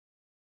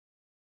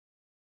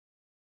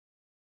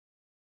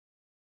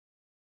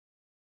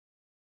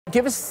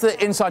Give us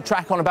the inside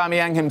track on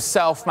Aubameyang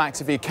himself, Max,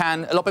 if you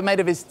can. A lot been made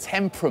of his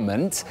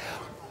temperament.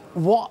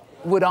 What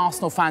would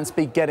Arsenal fans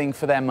be getting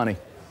for their money?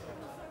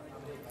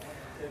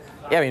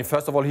 Yeah, I mean,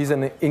 first of all, he's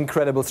an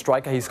incredible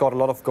striker. He scored a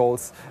lot of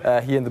goals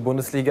here in the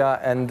Bundesliga.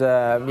 And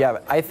yeah,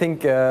 I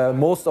think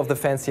most of the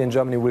fans here in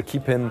Germany will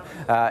keep him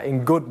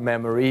in good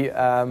memory.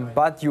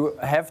 But you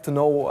have to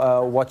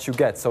know what you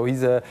get. So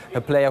he's a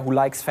player who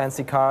likes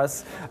fancy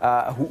cars,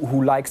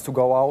 who likes to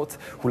go out,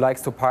 who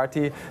likes to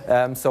party.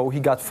 So he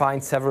got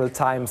fined several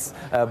times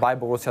by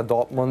Borussia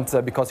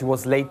Dortmund because he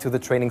was late to the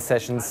training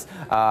sessions,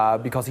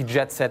 because he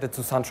jet-setted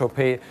to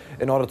Saint-Tropez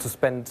in order to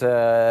spend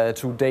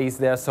 2 days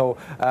there. So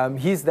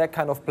he's that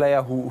kind of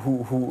player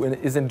who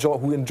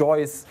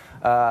enjoys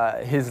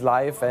his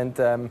life,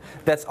 and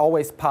that's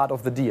always part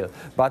of the deal.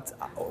 But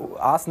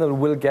Arsenal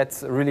will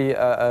get really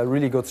a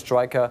really good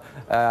striker.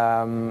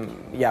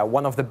 Yeah,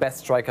 one of the best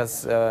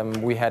strikers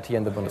we had here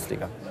in the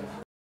Bundesliga.